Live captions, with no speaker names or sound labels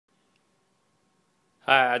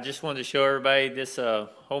Hi, I just wanted to show everybody this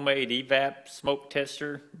homemade Evap smoke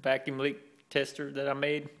tester, vacuum leak tester that I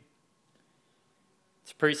made.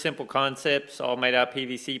 It's a pretty simple concept. It's all made out of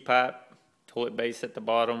PVC pipe, toilet base at the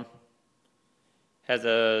bottom. Has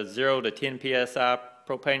a 0 to 10 psi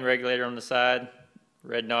propane regulator on the side.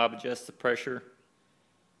 Red knob adjusts the pressure.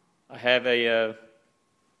 I have a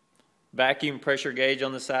vacuum pressure gauge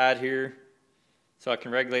on the side here, so I can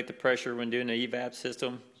regulate the pressure when doing the evap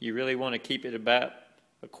system. You really want to keep it about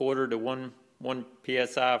a quarter to one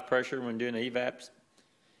psi of pressure when doing the evap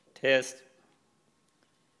test.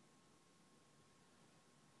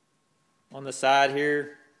 On the side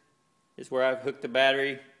here is where I've hooked the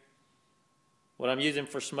battery. What I'm using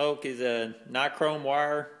for smoke is a nichrome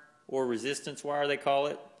wire, or resistance wire they call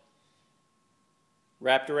it,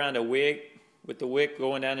 wrapped around a wick, with the wick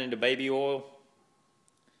going down into baby oil,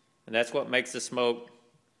 and that's what makes the smoke.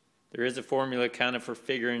 There is a formula kind of for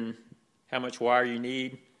figuring how much wire you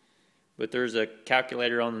need, but there's a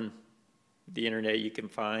calculator on the internet you can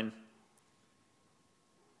find.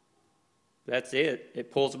 That's it. It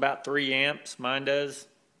pulls about 3 amps, mine does.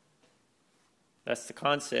 That's the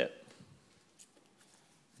concept.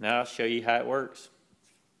 Now I'll show you how it works.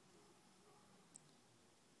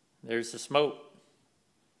 There's the smoke.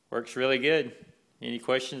 Works really good. Any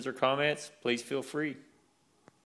questions or comments, please feel free.